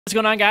What's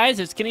going on, guys?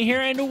 It's Kenny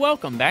here, and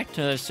welcome back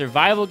to the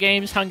Survival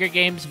Games, Hunger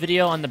Games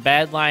video on the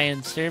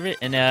Badlion server.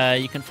 And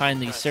you can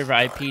find the server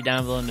IP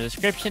down below in the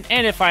description.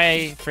 And if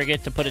I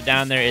forget to put it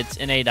down there, it's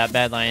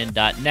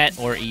na.badlion.net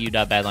or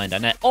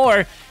eu.badlion.net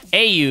or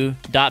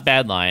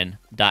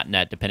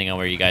au.badlion.net, depending on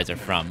where you guys are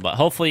from. But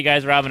hopefully you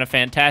guys are having a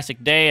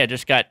fantastic day. I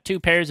just got 2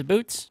 pairs of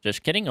boots.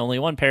 Just kidding, only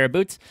 1 pair of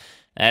boots.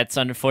 That's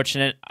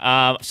unfortunate.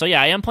 So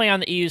yeah, I am playing on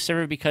the EU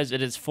server because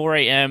it is 4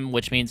 a.m.,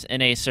 which means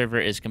NA server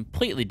is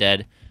completely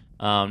dead.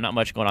 Not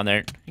much going on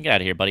there. Get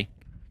out of here, buddy.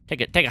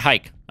 Take a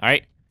hike, all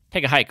right?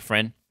 Take a hike,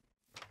 friend.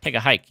 Take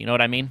a hike, you know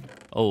what I mean?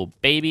 Oh,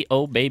 baby,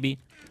 oh, baby.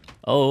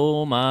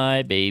 Oh,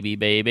 my baby,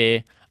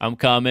 baby. I'm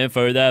coming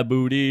for that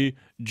booty,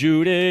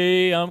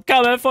 Judy. I'm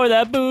coming for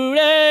that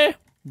booty,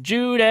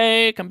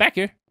 Judy. Come back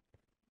here.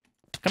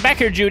 Come back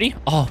here, Judy.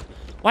 Oh,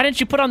 why didn't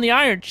you put on the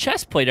iron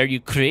chest plate? Are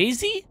you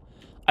crazy?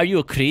 Are you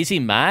a crazy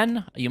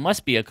man? You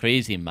must be a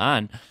crazy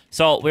man.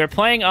 So, we're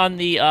playing on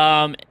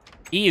the,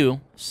 EU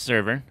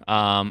server.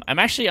 I'm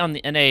actually on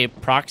the NA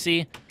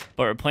proxy,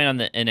 but we're playing on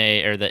the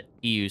NA or the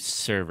EU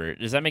server.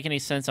 Does that make any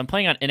sense? I'm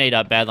playing on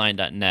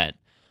na.badlion.net,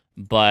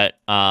 but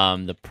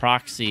the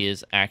proxy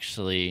is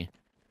actually,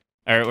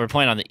 or we're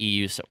playing on the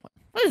EU. So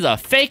what is a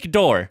fake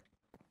door?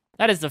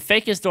 That is the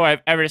fakest door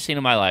I've ever seen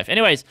in my life.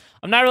 Anyways,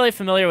 I'm not really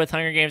familiar with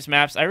Hunger Games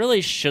maps. I really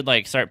should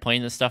like start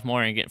playing this stuff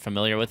more and get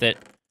familiar with it.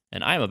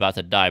 And I'm about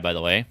to die, by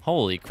the way.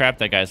 Holy crap,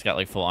 that guy's got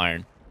like full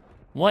iron.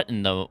 What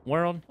in the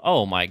world?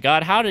 Oh my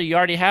god, how do you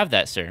already have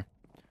that, sir?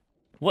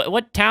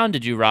 What town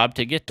did you rob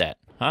to get that,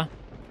 huh?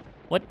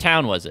 What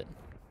town was it?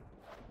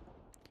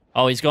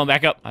 Oh, he's going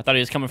back up. I thought he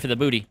was coming for the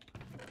booty.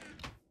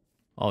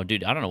 Oh,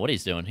 dude, I don't know what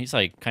he's doing. He's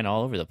like kind of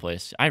all over the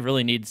place. I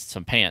really need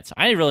some pants.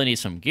 I really need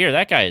some gear.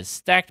 That guy has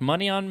stacked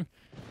money on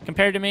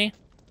compared to me.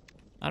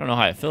 I don't know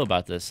how I feel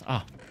about this.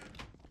 Oh.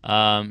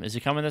 Is he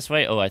coming this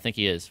way? Oh, I think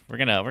he is. We're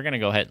gonna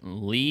go ahead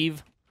and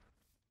leave.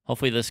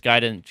 Hopefully this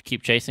guy didn't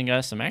keep chasing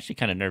us. I'm actually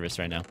kind of nervous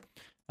right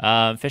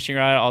now. Fishing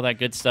rod, all that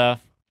good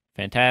stuff.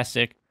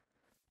 Fantastic.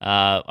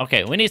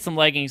 Okay, we need some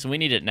leggings. We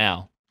need it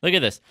now. Look at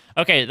this.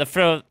 Okay, the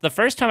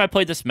first time I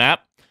played this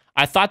map,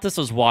 I thought this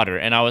was water,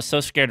 and I was so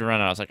scared to run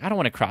out. I was like, I don't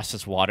want to cross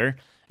this water.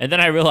 And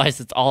then I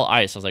realized it's all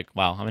ice. I was like,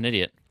 wow, I'm an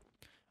idiot.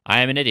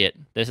 I am an idiot.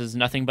 This is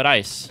nothing but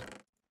ice.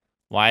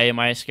 Why am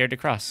I scared to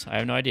cross? I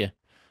have no idea.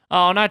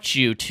 Oh, not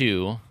you,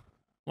 too.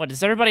 What,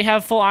 does everybody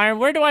have full iron?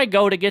 Where do I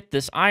go to get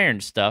this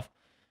iron stuff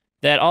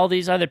that all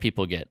these other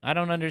people get? I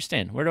don't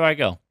understand. Where do I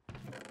go?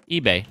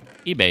 eBay.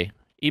 eBay.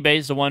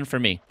 eBay's the one for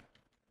me.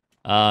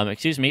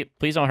 Excuse me.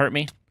 Please don't hurt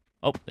me.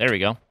 Oh, there we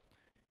go.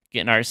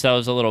 Getting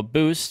ourselves a little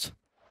boost.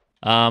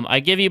 I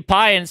give you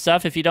pie and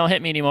stuff if you don't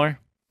hit me anymore.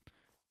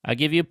 I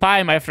give you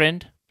pie, my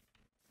friend.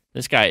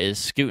 This guy is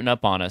scooting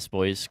up on us,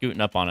 boys.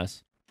 Scooting up on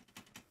us.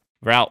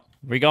 We're out.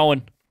 We're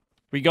going.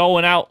 We're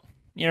going out.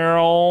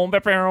 Oh,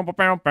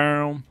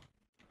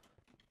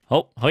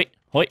 hoit,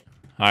 hoit.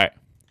 All right.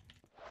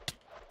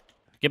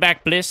 Get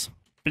back, please.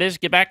 Please,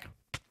 get back.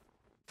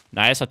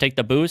 Nice, I'll take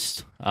the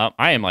boost.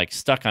 I am, like,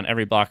 stuck on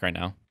every block right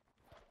now.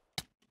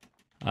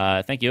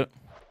 Thank you.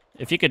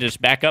 If you could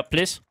just back up,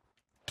 please.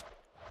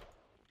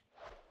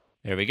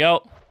 There we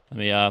go. Let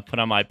me, put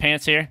on my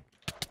pants here.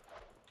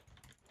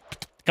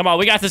 Come on,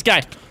 we got this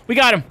guy. We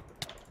got him.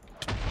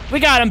 We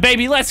got him,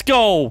 baby. Let's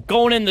go.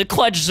 Going in the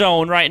clutch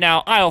zone right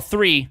now. Aisle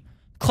 3.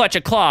 Clutch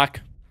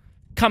o'clock.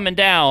 Coming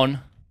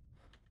down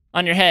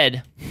on your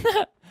head.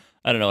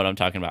 I don't know what I'm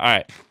talking about. All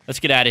right,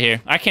 let's get out of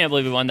here. I can't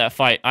believe we won that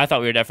fight. I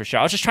thought we were dead for sure.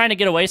 I was just trying to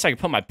get away so I could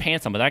put my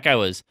pants on, but that guy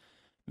was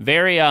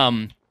very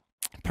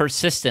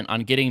persistent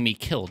on getting me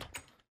killed.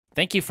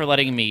 Thank you for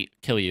letting me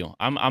kill you.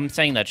 I'm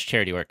saying that's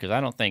charity work because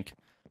I don't think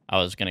I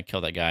was gonna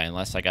kill that guy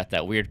unless I got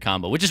that weird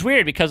combo, which is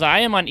weird because I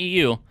am on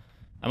EU.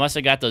 I must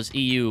have got those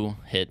EU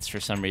hits for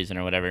some reason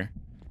or whatever.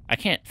 I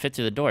can't fit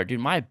through the door, dude.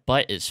 My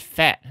butt is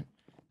fat.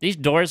 These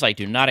doors like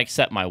do not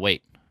accept my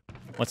weight.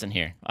 What's in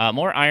here?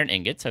 More iron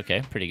ingots.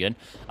 Okay, pretty good.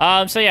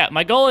 So yeah,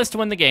 my goal is to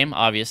win the game,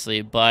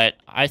 obviously, but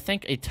I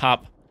think a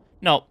top...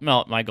 No,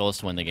 my goal is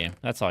to win the game.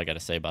 That's all I got to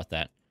say about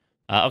that.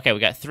 Okay, we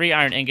got 3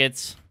 iron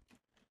ingots.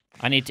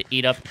 I need to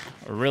eat up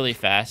really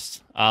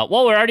fast.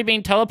 Whoa, we're already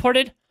being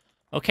teleported?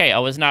 Okay, I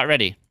was not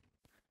ready.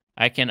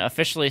 I can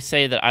officially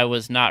say that I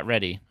was not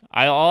ready.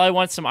 All I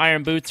want some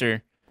iron boots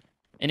or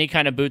any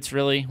kind of boots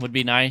really would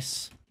be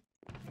nice.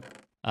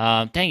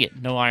 Dang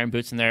it, no iron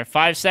boots in there.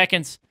 5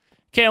 seconds.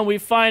 Can we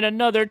find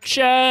another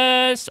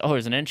chest? Oh,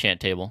 there's an enchant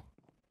table.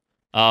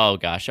 Oh,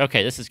 gosh.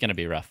 Okay, this is going to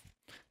be rough.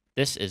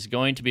 This is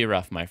going to be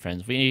rough, my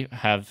friends. We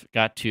have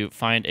got to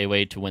find a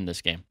way to win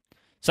this game.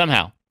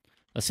 Somehow.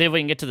 Let's see if we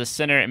can get to the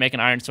center and make an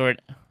iron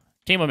sword.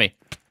 Team with me.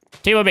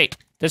 Team with me.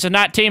 This is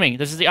not teaming.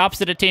 This is the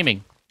opposite of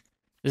teaming.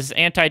 This is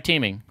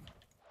anti-teaming.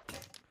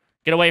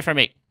 Get away from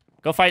me.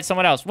 Go fight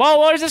someone else. Whoa,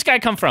 where does this guy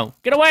come from?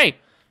 Get away.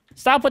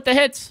 Stop with the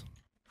hits.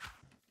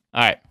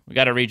 All right, we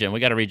got a regen.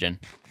 We got a regen.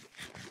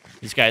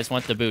 These guys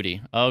want the booty.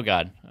 Oh,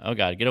 God. Oh,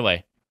 God. Get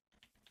away.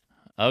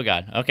 Oh,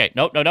 God. Okay.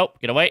 Nope, no, nope.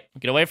 Get away.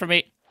 Get away from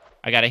me.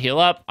 I gotta heal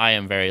up. I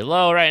am very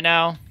low right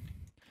now.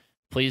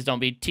 Please don't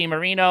be Team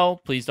Marino.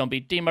 Please don't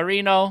be Team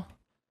Marino.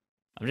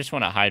 I just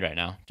want to hide right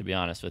now, to be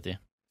honest with you.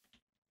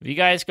 If you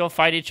guys go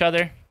fight each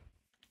other,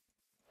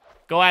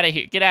 go out of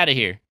here. Get out of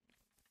here.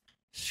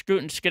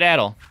 Scoot and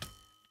skedaddle.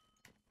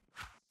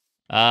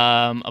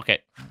 Okay.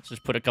 Let's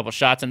just put a couple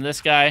shots into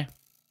this guy.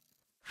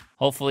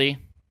 Hopefully.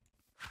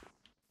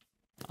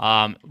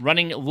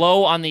 Running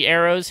low on the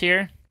arrows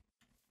here.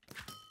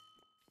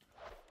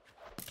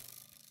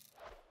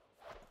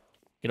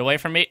 Get away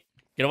from me.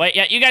 Get away.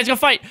 Yeah, you guys go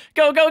fight.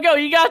 Go, go, go.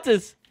 You got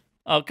this.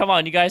 Oh, come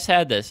on. You guys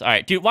had this. All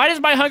right, dude. Why does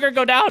my hunger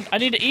go down? I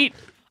need to eat.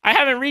 I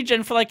haven't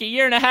regen for like a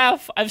year and a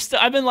half.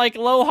 I've been like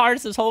low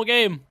hearts this whole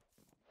game.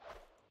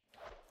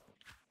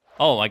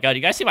 Oh my god.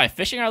 You guys see my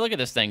fishing rod? Look at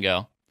this thing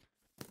go.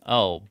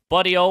 Oh,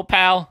 buddy, old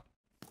pal.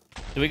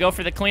 Do we go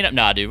for the cleanup?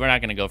 Nah, dude. We're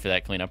not gonna go for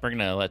that cleanup. We're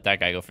gonna let that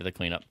guy go for the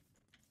cleanup.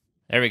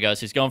 There we go.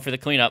 So he's going for the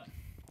cleanup.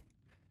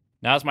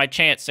 Now's my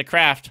chance to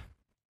craft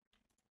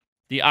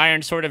the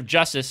iron sword of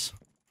justice.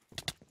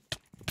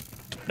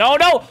 No,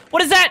 no!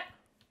 What is that?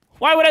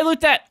 Why would I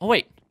loot that? Oh,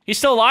 wait. He's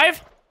still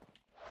alive?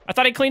 I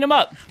thought I cleaned him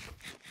up.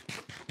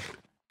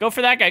 Go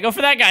for that guy. Go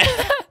for that guy.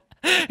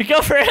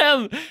 Go for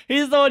him.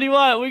 He's the one you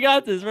want. We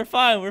got this. We're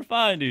fine. We're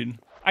fine, dude.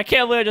 I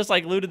can't believe I just,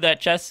 like, looted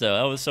that chest, though.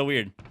 That was so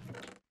weird.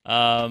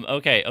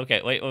 Okay.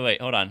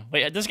 Wait. Hold on.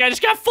 Wait, this guy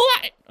just got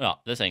fly. Oh,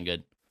 this ain't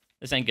good.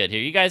 This ain't good.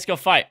 Here, you guys go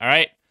fight, all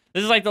right?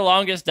 This is, like, the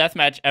longest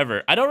deathmatch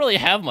ever. I don't really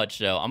have much,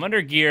 though. I'm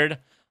under-geared.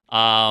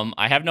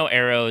 I have no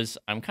arrows.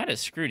 I'm kind of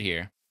screwed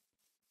here.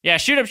 Yeah,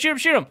 shoot him, shoot him,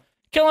 shoot him.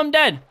 Kill him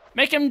dead.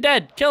 Make him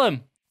dead. Kill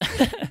him.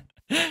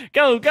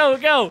 Go, go,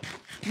 go.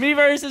 Me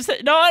versus...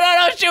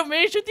 No, shoot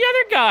me. Shoot the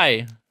other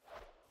guy.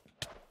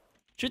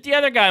 Shoot the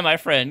other guy, my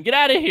friend. Get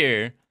out of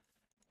here.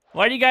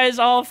 Why are you guys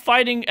all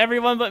fighting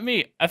everyone but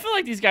me? I feel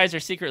like these guys are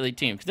secretly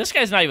teamed. Because this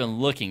guy's not even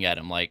looking at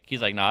him. Like,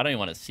 he's like, no, I don't even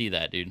want to see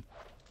that, dude.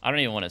 I don't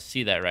even want to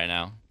see that right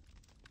now.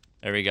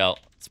 There we go.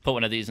 Let's put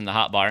one of these in the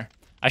hot bar.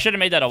 I should have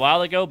made that a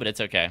while ago, but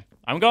it's okay.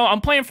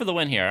 I'm playing for the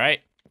win here, all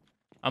right?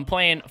 I'm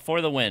playing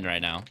for the win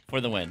right now. For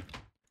the win.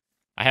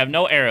 I have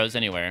no arrows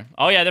anywhere.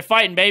 Oh, yeah, they're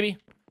fighting, baby.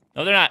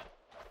 No, they're not.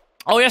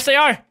 Oh, yes, they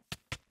are.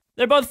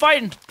 They're both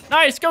fighting.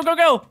 Nice. Go, go,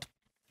 go.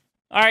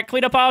 All right,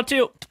 clean up aisle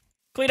 2.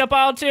 Clean up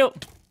aisle 2.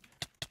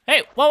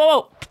 Hey,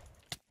 whoa.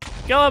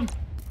 Kill him.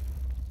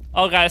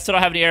 Oh, God, I still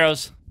don't have any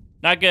arrows.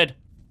 Not good.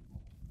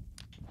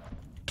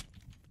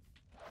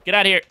 Get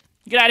out of here.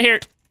 Get out of here.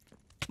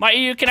 My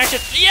EU connection.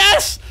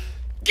 Yes!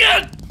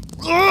 Get!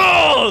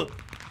 Ugh!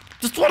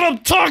 That's what I'm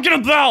talking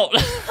about!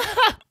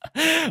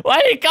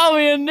 Why do you call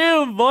me a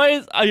noob,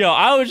 boys? Yo,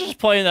 I was just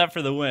playing that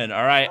for the win,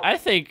 alright? I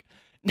think...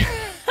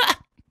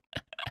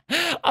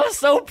 I'm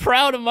so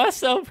proud of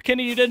myself.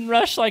 Kenny, you didn't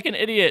rush like an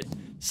idiot.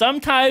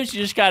 Sometimes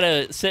you just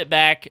gotta sit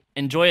back,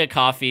 enjoy a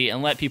coffee,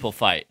 and let people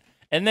fight.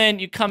 And then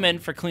you come in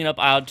for cleanup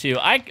aisle 2.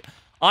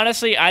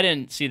 Honestly, I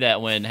didn't see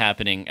that win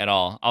happening at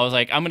all. I was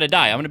like, I'm gonna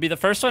die. I'm gonna be the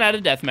first one out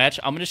of deathmatch.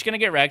 I'm just gonna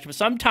get wrecked. But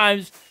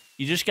sometimes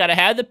you just gotta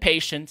have the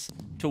patience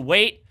to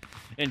wait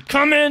and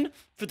come in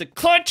for the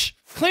clutch,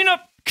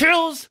 cleanup,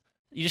 kills.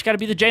 You just gotta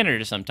be the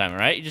janitor sometime, all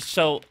right?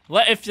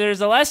 If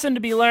there's a lesson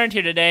to be learned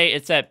here today,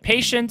 it's that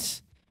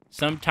patience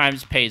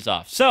sometimes pays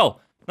off. So,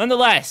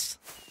 nonetheless,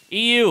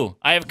 EU,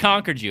 I have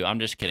conquered you. I'm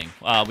just kidding.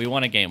 We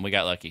won a game. We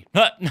got lucky.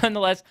 But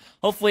nonetheless,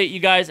 hopefully you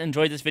guys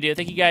enjoyed this video.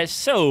 Thank you guys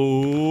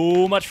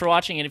so much for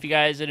watching. And if you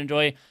guys did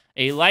enjoy,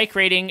 a like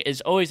rating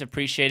is always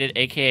appreciated,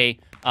 aka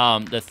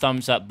the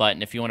thumbs up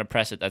button. If you want to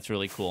press it, that's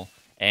really cool.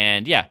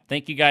 And yeah,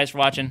 thank you guys for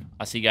watching.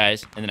 I'll see you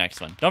guys in the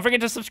next one. Don't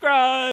forget to subscribe.